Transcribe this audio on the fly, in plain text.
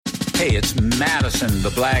Hey, it's Madison the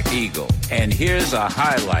Black Eagle, and here's a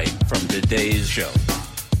highlight from today's show.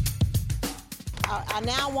 I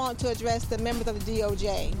now want to address the members of the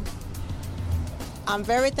DOJ. I'm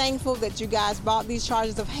very thankful that you guys brought these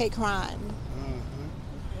charges of hate crime.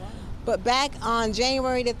 But back on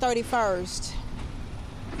January the 31st,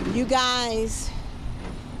 you guys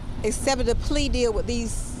accepted a plea deal with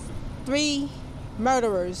these 3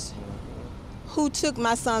 murderers who took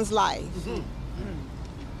my son's life.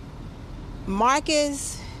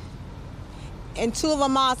 Marcus and 2 of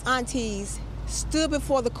Ahmaud's aunties stood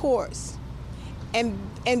before the courts and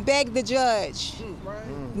begged the judge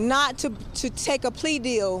not to take a plea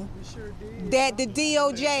deal that the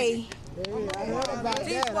DOJ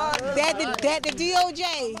that the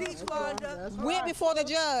DOJ went before the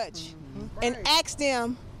judge and asked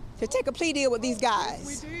them to take a plea deal with these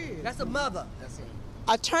guys. That's a mother.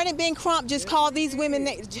 Attorney Ben Crump just called these women,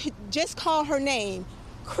 just called her name,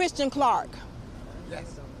 Christian Clark.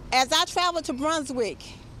 As I traveled to Brunswick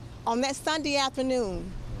on that Sunday afternoon,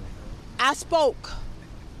 I spoke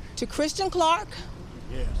to Christian Clark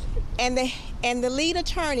and the lead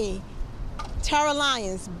attorney, Tara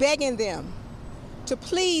Lyons, begging them to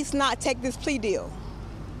please not take this plea deal.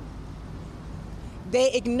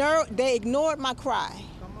 They ignored my cry.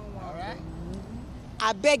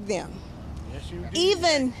 I begged them.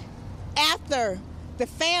 Even after the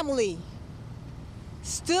family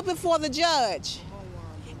stood before the judge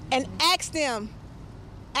and asked the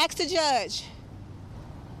judge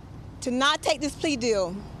to not take this plea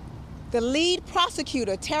deal, the lead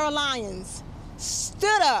prosecutor, Tara Lyons,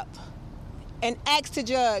 stood up and asked the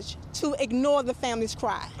judge to ignore the family's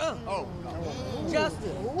cry.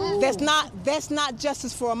 Justice. That's not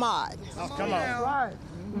justice for Ahmaud. Come on.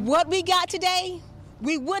 What we got today,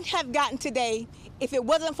 we wouldn't have gotten today if it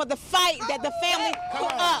wasn't for the fight that the family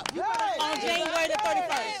put up on January the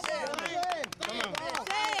 31st.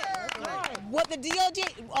 What the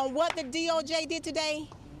DOJ did today,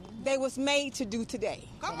 they was made to do today.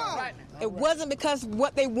 Come on. It wasn't because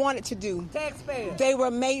what they wanted to do. Taxpayers. They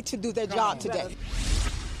were made to do their job today.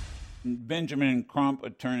 Benjamin Crump,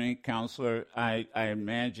 attorney, counselor, I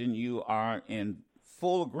imagine you are in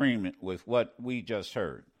full agreement with what we just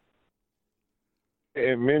heard.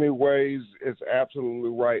 In many ways, it's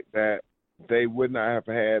absolutely right that they would not have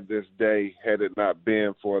had this day had it not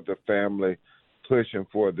been for the family pushing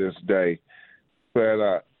for this day.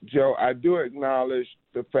 But, Joe, I do acknowledge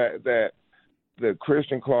the fact that the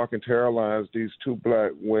Christian Clark and Tara Lyons, these 2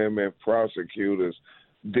 black women prosecutors,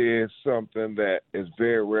 did something that is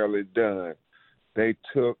very rarely done. They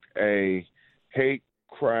took a hate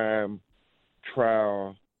crime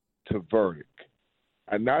trial to verdict.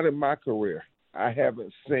 And not in my career. I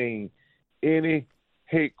haven't seen any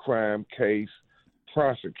hate crime case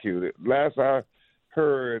prosecuted. Last I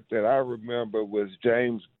heard that I remember was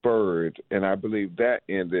James Byrd, and I believe that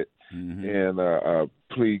ended in a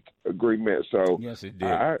plea agreement. So yes, it did.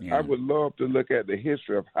 I would love to look at the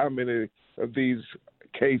history of how many of these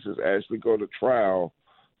cases actually go to trial,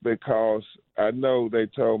 because I know they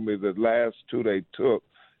told me the last 2 they took,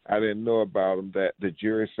 I didn't know about them, that the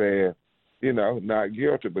jury said, not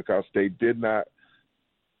guilty because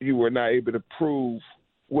you were not able to prove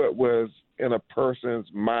what was in a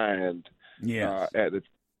person's mind,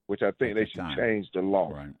 which I think they should change the law.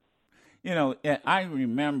 Right. I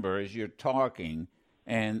remember as you're talking,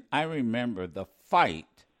 and I remember the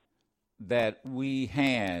fight that we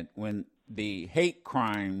had when the hate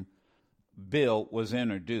crime bill was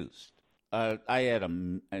introduced. I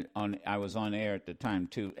was on air at the time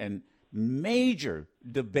too, and major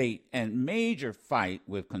debate and major fight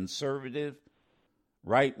with conservative,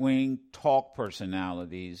 right-wing talk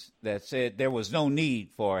personalities that said there was no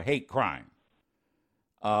need for hate crime.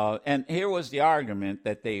 And here was the argument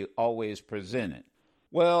that they always presented.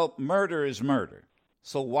 Well, murder is murder.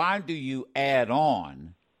 So why do you add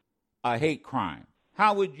on a hate crime?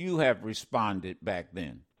 How would you have responded back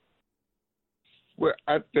then? Well,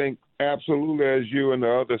 I think absolutely as you and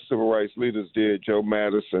the other civil rights leaders did, Joe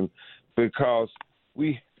Madison, because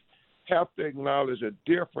we have to acknowledge a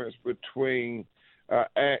difference between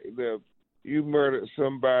you murdered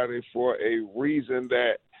somebody for a reason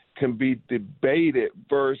that can be debated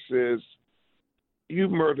versus you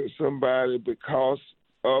murdered somebody because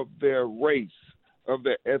of their race, of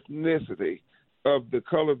their ethnicity, of the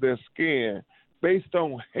color of their skin, based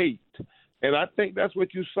on hate. And I think that's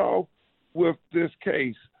what you saw with this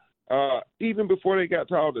case. Even before they got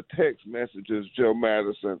to all the text messages, Joe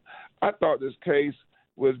Madison, I thought this case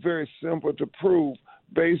was very simple to prove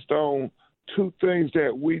based on 2 things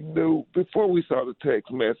that we knew before we saw the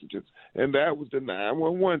text messages, and that was the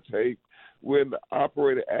 911 tape, when the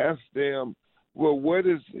operator asked them, well, what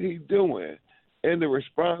is he doing? And the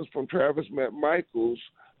response from Travis McMichaels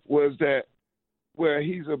was that, well,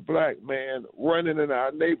 he's a black man running in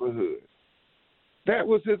our neighborhood. That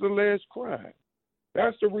was his alleged crime.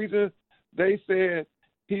 That's the reason they said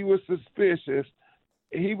he was suspicious.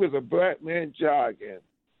 He was a black man jogging,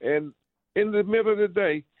 and in the middle of the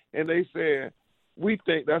day, and they said, we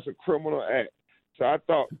think that's a criminal act. So I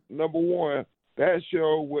thought, number one, that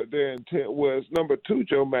showed what their intent was. Number two,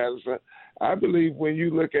 Joe Madison, I believe when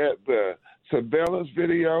you look at the surveillance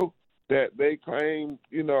video that they claim,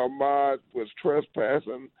 Ahmaud was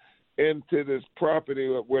trespassing into this property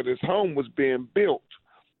where this home was being built,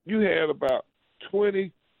 you had about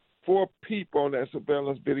 24 people on that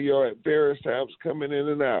surveillance video at various times coming in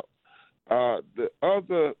and out. The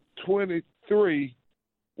other 23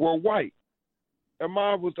 were white.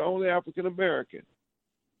 Ahmaud was the only African American.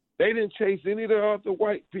 They didn't chase any of the other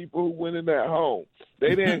white people who went in that home.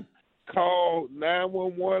 They didn't call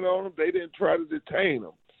 911 on them. They didn't try to detain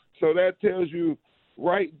them. So that tells you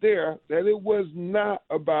right there that it was not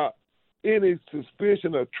about any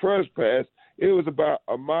suspicion of trespass. It was about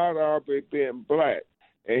Ahmaud Arbery being black,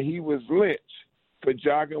 and he was lynched for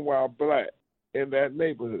jogging while black in that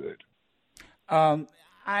neighborhood.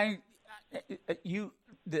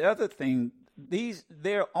 The other thing,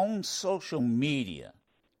 their own social media,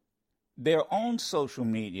 their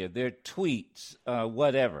tweets,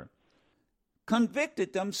 whatever,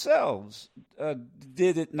 convicted themselves,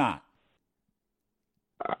 did it not?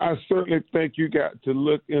 I certainly think you got to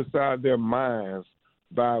look inside their minds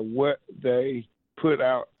by what they put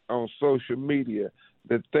out on social media,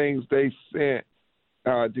 the things they sent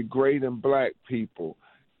degrading black people.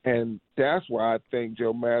 And that's why I think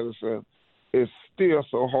Joe Madison is still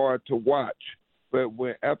so hard to watch. But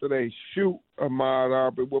after they shoot Ahmaud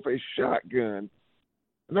Arbery with a shotgun,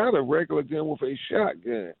 not a regular gun, with a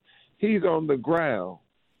shotgun, he's on the ground.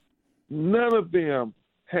 None of them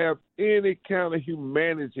have any kind of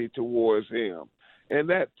humanity towards him. And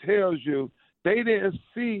that tells you they didn't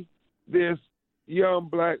see this young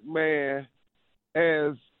black man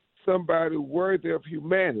as somebody worthy of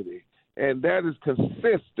humanity. And that is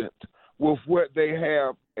consistent with what they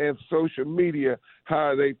have in social media,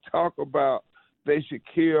 how they talk about they should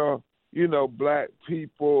kill, black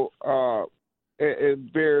people in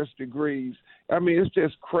various degrees. I mean, it's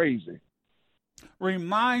just crazy.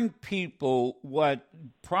 Remind people what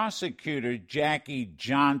prosecutor Jackie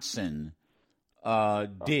Johnson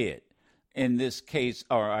did in this case,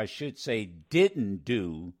 or I should say didn't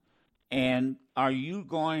do, and are you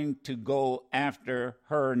going to go after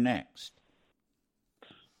her next?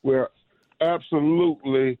 Well,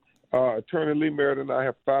 absolutely. Attorney Lee Merritt and I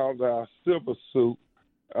have filed our civil suit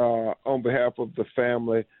on behalf of the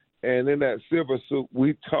family. And in that civil suit,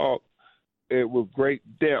 we talk with great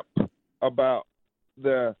depth about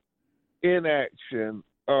the inaction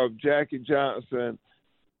of Jackie Johnson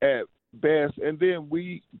at best. And then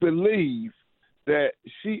we believe that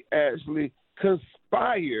she actually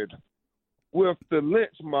conspired with the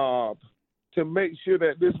lynch mob to make sure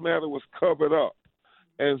that this matter was covered up.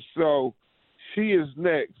 And so she is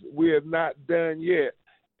next. We are not done yet.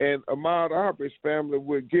 And Ahmaud Arbery's family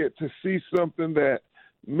will get to see something that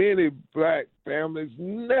many black families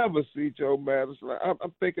never see, Joe Madison.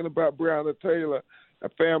 I'm thinking about Breonna Taylor, a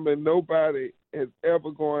family nobody is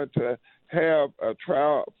ever going to have a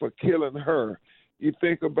trial for killing her. You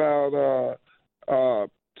think about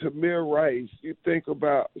Tamir Rice. You think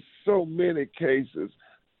about so many cases,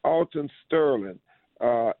 Alton Sterling,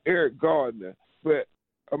 Eric Gardner. But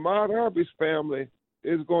Ahmaud Arbery's family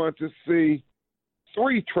is going to see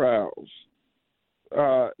 3 trials.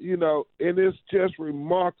 And it's just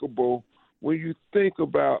remarkable when you think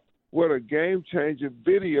about what a game-changing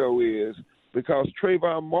video is, because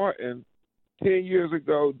Trayvon Martin 10 years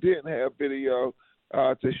ago didn't have video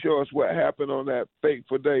to show us what happened on that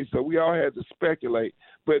fateful day, so we all had to speculate.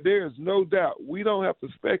 But there is no doubt we don't have to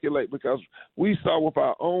speculate, because we saw with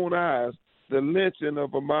our own eyes the lynching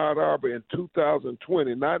of Ahmaud Arbery in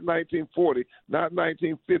 2020, not 1940, not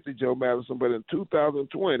 1950, Joe Madison, but in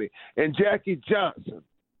 2020. And Jackie Johnson,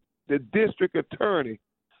 the district attorney,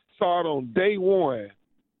 saw it on day one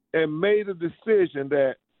and made a decision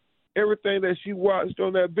that everything that she watched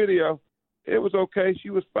on that video, it was okay, she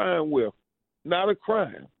was fine with. Not a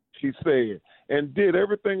crime, she said, and did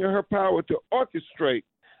everything in her power to orchestrate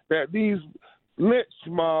that these lynch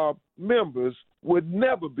mob members would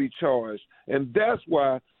never be charged. And that's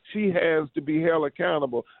why she has to be held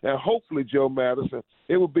accountable. And hopefully, Joe Madison,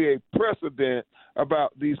 it will be a precedent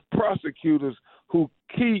about these prosecutors who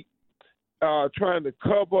keep trying to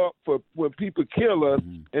cover up for when people kill us,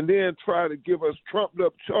 and then try to give us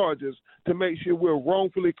trumped-up charges to make sure we're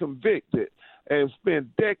wrongfully convicted and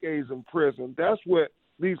spend decades in prison. That's what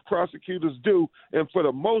these prosecutors do, and for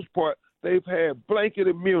the most part, they've had blanket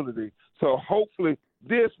immunity. So hopefully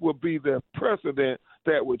this will be the precedent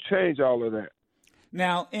that would change all of that.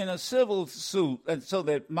 Now, in a civil suit, and so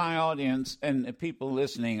that my audience and the people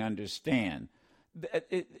listening understand,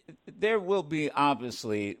 there will be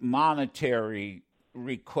obviously monetary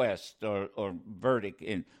request or verdict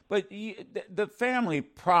in, but the family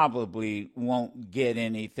probably won't get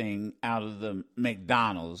anything out of the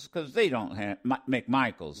McDonald's because they don't have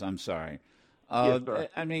McMichaels. I'm sorry. Yes, sir.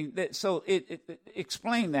 I mean, so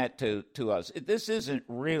explain that to us. This isn't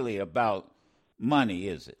really about money,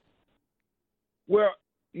 is it? Well,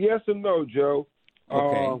 yes and no, Joe.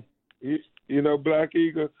 Okay. You know, Black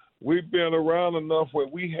Eagle, we've been around enough where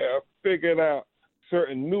we have figured out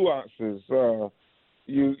certain nuances.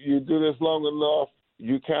 You do this long enough,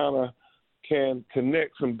 you kind of can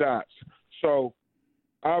connect some dots. So,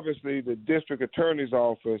 obviously, the district attorney's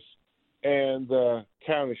office and the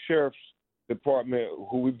county sheriff's department,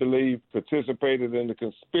 who we believe participated in the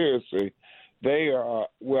conspiracy, they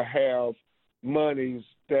will have monies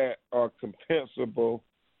that are compensable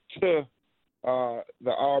to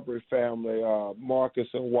the Arbery family, Marcus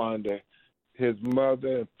and Wanda, his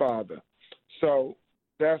mother and father. So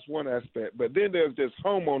that's one aspect. But then there's this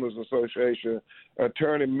homeowners association,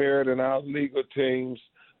 Attorney Merritt and our legal teams,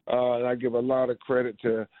 and I give a lot of credit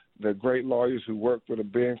to the great lawyers who work for the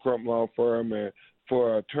Ben Crump Law Firm and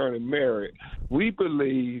for Attorney Merritt. We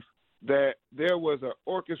believe that there was an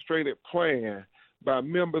orchestrated plan by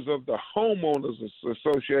members of the Homeowners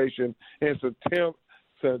Association in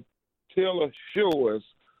Satilla Shores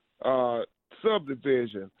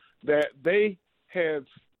subdivision, that they had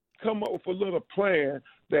come up with a little plan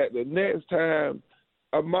that the next time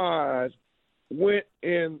Ahmaud went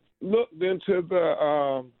and looked into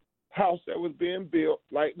the house that was being built,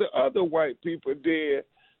 like the other white people did,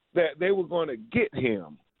 that they were going to get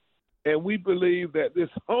him. And we believe that this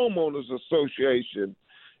homeowners association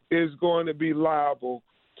is going to be liable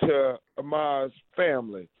to Ahmaud's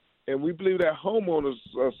family. And we believe that homeowners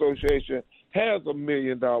association has $1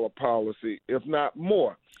 million policy, if not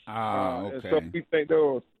more. Okay. And so we think there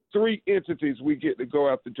are 3 entities we get to go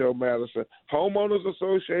after Joe Madison. Homeowners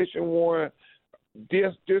Association 1,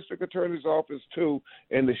 District Attorney's Office 2,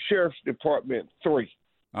 and the Sheriff's Department 3.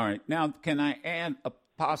 All right. Now, can I add a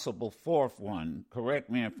possible 4th one? Correct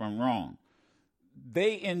me if I'm wrong.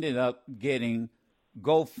 They ended up getting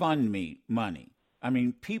GoFundMe money. I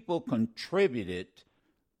mean, people contributed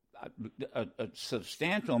a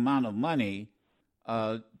substantial amount of money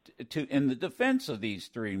in the defense of these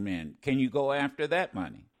 3 men. Can you go after that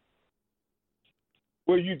money?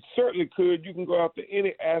 Well, you certainly could. You can go after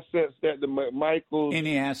any assets that the McMichaels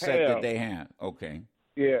Any asset have. that they have. Okay.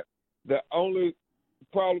 Yeah. The only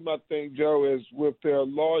problem, I think, Joe, is with their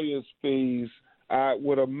lawyers' fees, I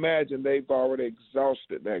would imagine they've already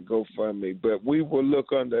exhausted that GoFundMe. But we will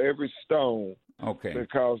look under every stone. Okay.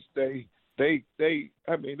 Because they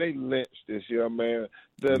lynched this young man.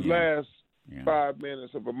 The last 5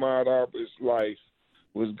 minutes of Ahmaud Arbery's life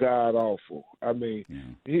was god awful. I mean,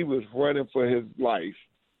 he was running for his life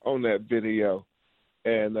on that video,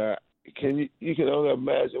 and you can only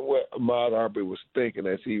imagine what Ahmaud Arbery was thinking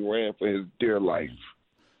as he ran for his dear life.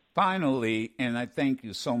 Finally, and I thank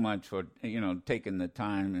you so much for taking the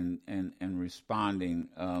time and responding.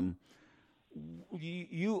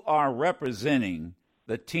 You are representing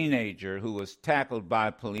the teenager who was tackled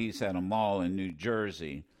by police at a mall in New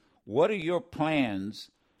Jersey. What are your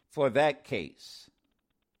plans for that case?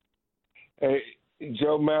 Hey,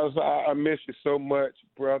 Joe Miles, I miss you so much,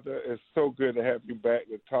 brother. It's so good to have you back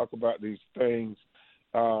to talk about these things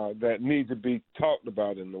that need to be talked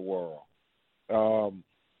about in the world.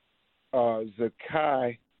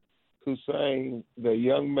 Zakai Hussein, the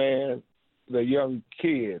young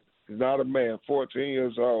kid, he's not a man, 14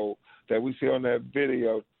 years old, that we see on that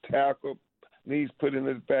video, tackled, knees put in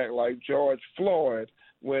his back like George Floyd,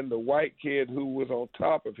 when the white kid who was on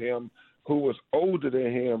top of him, who was older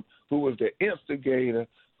than him, who was the instigator,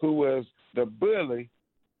 who was the bully,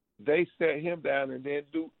 they set him down and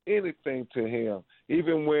didn't do anything to him.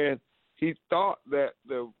 Even when he thought that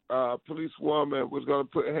the policewoman was going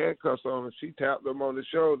to put handcuffs on him, she tapped him on the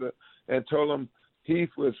shoulder and told him he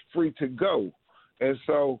was free to go. And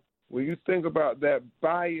so when you think about that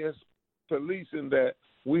biased policing that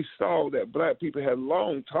we saw that black people had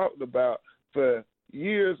long talked about for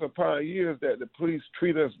years upon years, that the police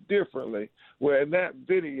treat us differently, where in that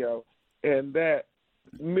video and that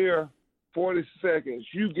mere 40 seconds,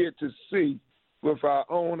 you get to see with our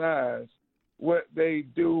own eyes what they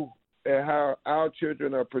do and how our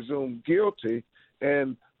children are presumed guilty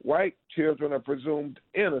and white children are presumed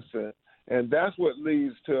innocent. And that's what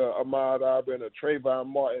leads to Ahmaud Arbery and Trayvon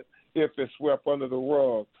Martin if it's swept under the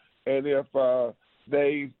rug. And if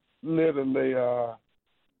they literally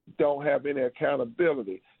don't have any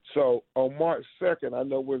accountability. So on March 2nd, I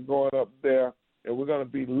know we're going up there and we're going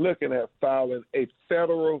to be looking at filing a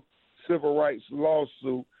federal civil rights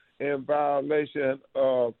lawsuit in violation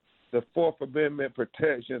of the Fourth Amendment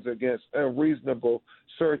protections against unreasonable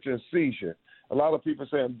search and seizure. A lot of people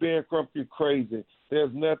saying, Ben Crump, you're crazy.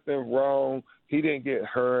 There's nothing wrong. He didn't get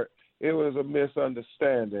hurt. It was a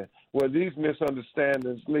misunderstanding. Well, these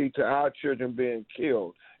misunderstandings lead to our children being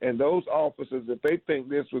killed. And those officers, if they think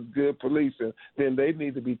this was good policing, then they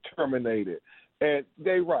need to be terminated. And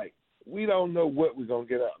they're right. We don't know what we're going to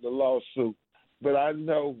get out of the lawsuit, but I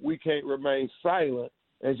know we can't remain silent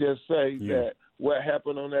and just say that what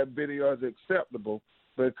happened on that video is acceptable,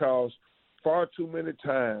 because far too many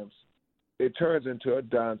times it turns into a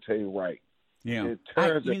Dante Wright. Yeah, it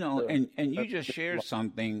turns and you just shared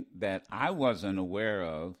something that I wasn't aware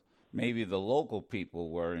of. Maybe the local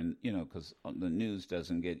people were, and because the news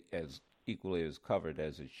doesn't get as equally as covered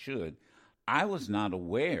as it should. I was not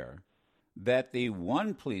aware that the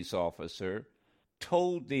one police officer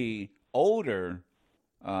told the older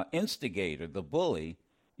instigator, the bully,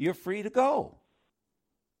 "You're free to go."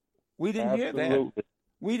 We didn't hear that.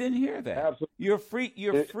 We didn't hear that. Absolutely.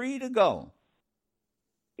 You're free to go.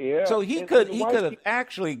 Yeah. So he could have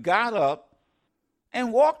actually got up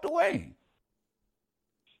and walked away.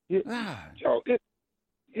 Joe,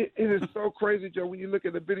 it is so crazy, Joe. When you look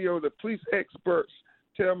at the video, the police experts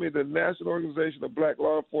tell me the National Organization of Black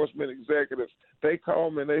Law Enforcement Executives, they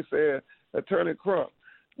call me and they said, Attorney Crump,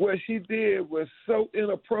 what she did was so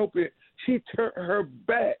inappropriate. She turned her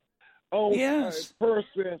back on a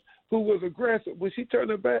person who was aggressive. When she turned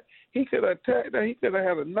her back, he could have attacked her. He could have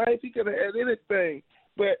had a knife. He could have had anything.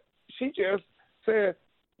 But she just said,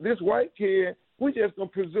 this white kid, we're just going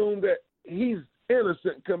to presume that he's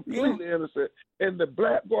innocent, completely innocent. And the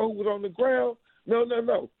black boy who was on the ground,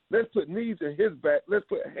 no. Let's put knees in his back. Let's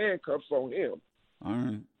put handcuffs on him. All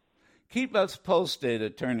right. Keep us posted,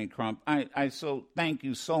 Attorney Crump. I so thank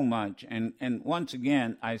you so much. And once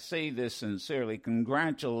again, I say this sincerely.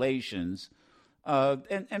 Congratulations.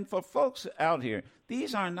 And for folks out here,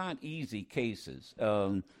 these are not easy cases.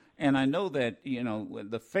 And I know that,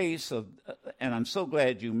 the face of, and I'm so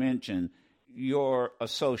glad you mentioned your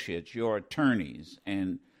associates, your attorneys,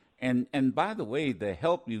 and by the way, the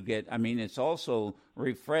help you get, I mean, it's also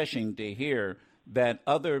refreshing to hear that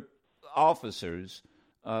other officers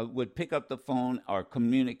would pick up the phone or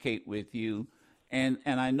communicate with you, and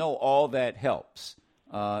I know all that helps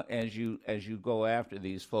as you go after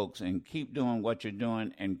these folks, and keep doing what you're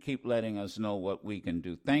doing and keep letting us know what we can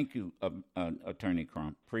do. Thank you, Attorney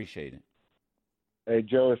Crump. Appreciate it. Hey,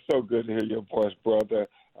 Joe, it's so good to hear your voice, brother.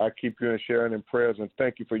 I keep you in sharing in prayers, and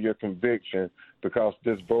thank you for your conviction, because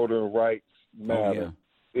this voter rights matter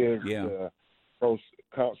is the most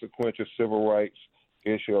consequential civil rights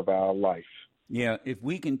issue of our life. Yeah, if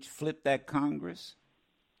we can flip that Congress,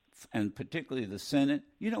 and particularly the Senate,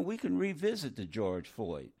 we can revisit the George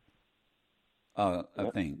Floyd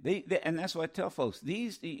thing. And that's what I tell folks.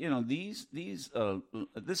 This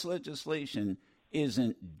legislation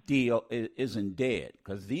isn't dead,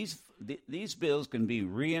 because these bills can be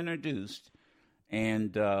reintroduced,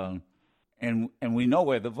 and we know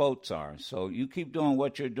where the votes are. So you keep doing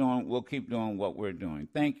what you're doing. We'll keep doing what we're doing.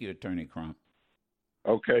 Thank you, Attorney Crump.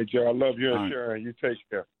 Okay, Joe. I love you and Sharon. You take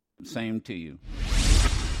care. Same to you.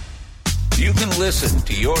 You can listen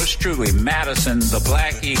to yours truly, Madison the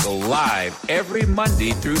Black Eagle, live every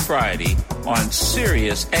Monday through Friday on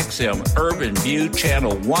Sirius XM Urban View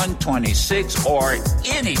Channel 126, or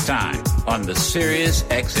anytime on the Sirius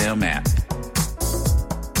XM app.